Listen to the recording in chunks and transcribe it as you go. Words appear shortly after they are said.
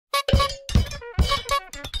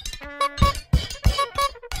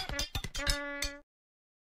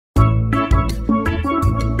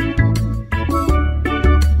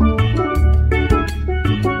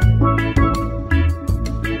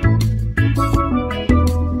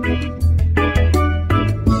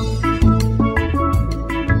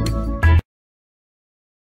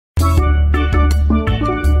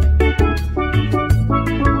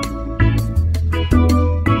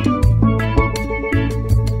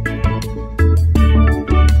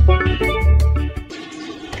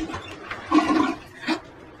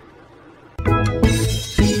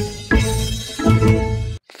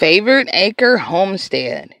Favorite Acre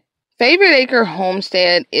Homestead. Favorite Acre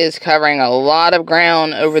Homestead is covering a lot of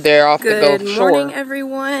ground over there off the Gulf Shore. Good morning,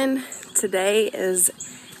 everyone. Today is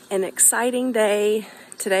an exciting day.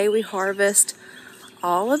 Today we harvest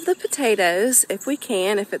all of the potatoes if we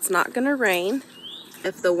can, if it's not going to rain.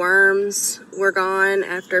 If the worms were gone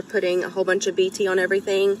after putting a whole bunch of BT on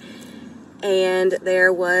everything. And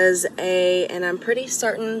there was and I'm pretty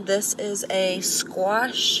certain this is a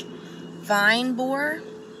squash vine borer.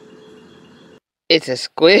 It's a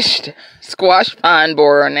squash vine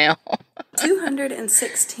borer now.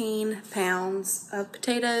 216 pounds of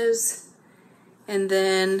potatoes, and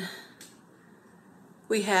then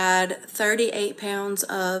we had 38 pounds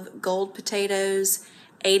of gold potatoes,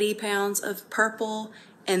 80 pounds of purple,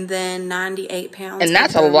 and then 98 pounds and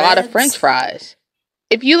that's of a lot reds. of french fries.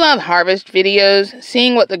 If you love harvest videos,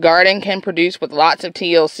 seeing what the garden can produce with lots of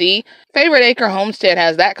TLC, Favorite Acre Homestead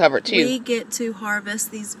has that covered too. We get to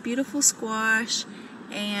harvest these beautiful squash,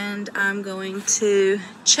 and I'm going to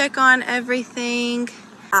check on everything.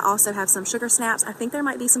 I also have some sugar snaps. I think there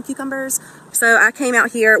might be some cucumbers. So I came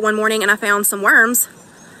out here one morning and I found some worms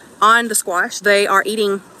on the squash. They are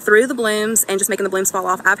eating through the blooms and just making the blooms fall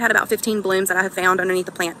off. I've had about 15 blooms that I have found underneath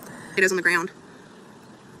the plant. It is on the ground.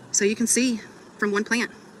 So you can see from one plant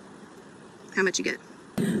how much you get.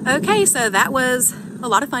 Okay, so that was a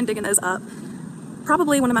lot of fun digging those up.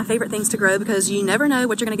 Probably one of my favorite things to grow because you never know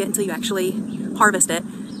what you're going to get until you actually harvest it.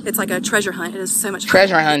 It's like a treasure hunt. It is so much fun.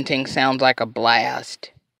 Treasure hunting sounds like a blast.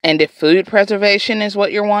 And if food preservation is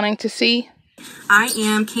what you're wanting to see? I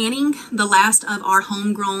am canning the last of our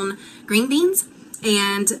homegrown green beans,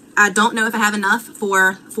 and I don't know if I have enough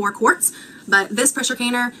for 4 quarts. But this pressure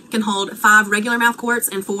canner can hold 5 regular mouth quarts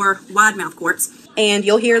and 4 wide mouth quarts. And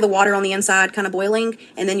you'll hear the water on the inside kind of boiling,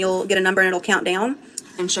 and then you'll get a number and it'll count down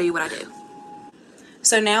and show you what I do.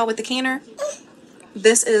 So now with the canner,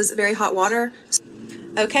 this is very hot water.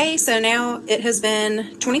 Okay, so now it has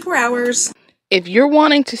been 24 hours. If you're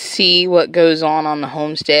wanting to see what goes on the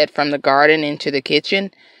homestead from the garden into the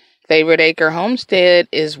kitchen, Favorite Acre Homestead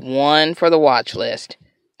is one for the watch list.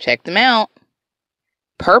 Check them out.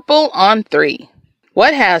 Purple on 3.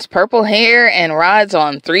 What has purple hair and rides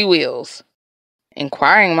on 3 wheels?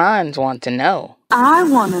 Inquiring minds want to know. I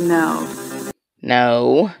want to know.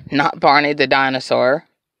 No, not Barney the dinosaur.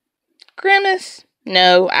 Grimace?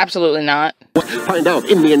 No, absolutely not. Find out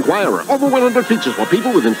in the Inquirer. Over 100 features for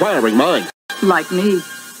people with inquiring minds. Like me.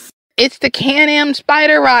 It's the Can-Am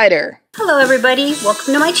Spider Rider. Hello everybody,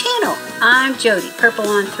 welcome to my channel. I'm Jody, Purple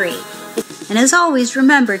on 3. And as always,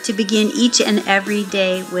 remember to begin each and every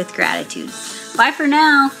day with gratitude. Bye for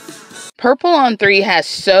now. Purple on 3 has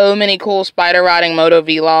so many cool spider riding moto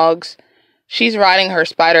vlogs. She's riding her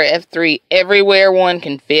Spider F3 everywhere one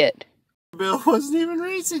can fit. Bill wasn't even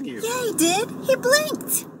racing you. Yeah, he did. He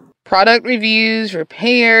blinked. Product reviews,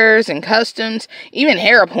 repairs, and customs, even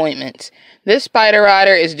hair appointments. This Spider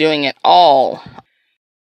Rider is doing it all.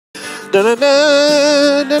 Jody,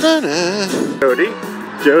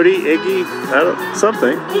 Iggy,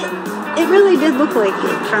 something. It really did look like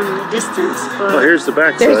it from the distance. But Oh, here's the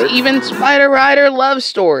backside. There's even Spider Rider love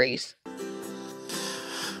stories.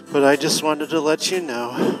 But I just wanted to let you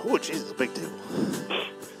know, oh jeez, a big deal,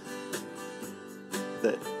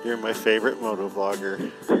 that you're my favorite moto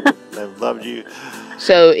vlogger. I've loved you.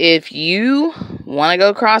 So if you want to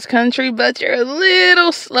go cross country but you're a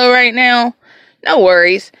little slow right now, no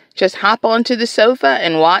worries. Just hop onto the sofa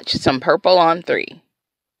and watch some Purple on 3.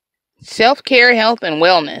 Self-care, health, and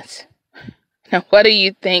wellness. Now, what do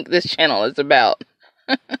you think this channel is about?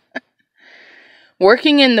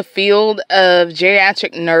 Working in the field of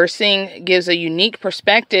geriatric nursing gives a unique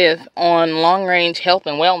perspective on long-range health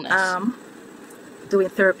and wellness. Doing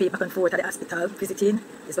therapy back and forth at the hospital, visiting,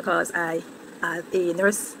 is because I have a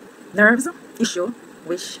nerves issue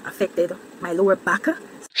which affected my lower back.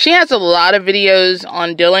 She has a lot of videos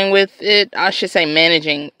on dealing with it, I should say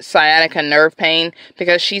managing sciatica nerve pain,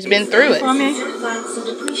 because she's been through it.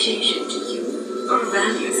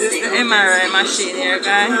 This is the MRI machine here,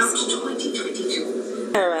 guys.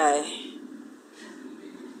 Alright.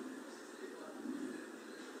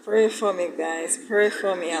 Pray for me, guys. Pray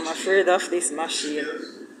for me. I'm afraid of this machine.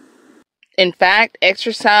 In fact,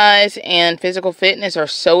 exercise and physical fitness are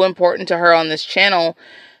so important to her on this channel,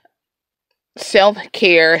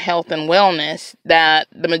 self-care, health, and wellness, that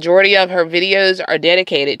the majority of her videos are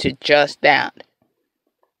dedicated to just that.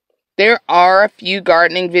 There are a few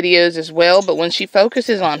gardening videos as well, but when she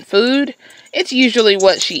focuses on food, it's usually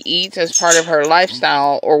what she eats as part of her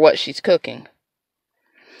lifestyle or what she's cooking.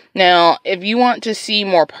 Now, if you want to see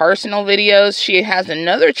more personal videos, she has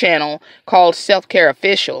another channel called Self-Care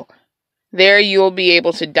Official. There you'll be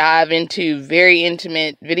able to dive into very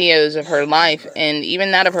intimate videos of her life and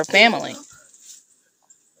even that of her family.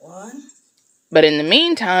 But in the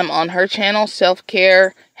meantime, on her channel,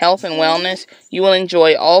 Self-Care, Health, and Wellness, you will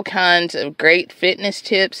enjoy all kinds of great fitness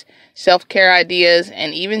tips, self-care ideas,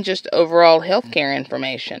 and even just overall healthcare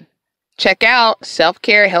information. Check out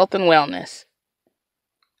Self-Care, Health, and Wellness.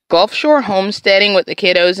 Gulf Shore homesteading with the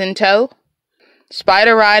kiddos in tow,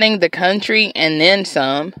 spider riding the country and then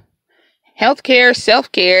some, healthcare,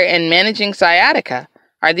 self-care, and managing sciatica.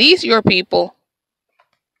 Are these your people?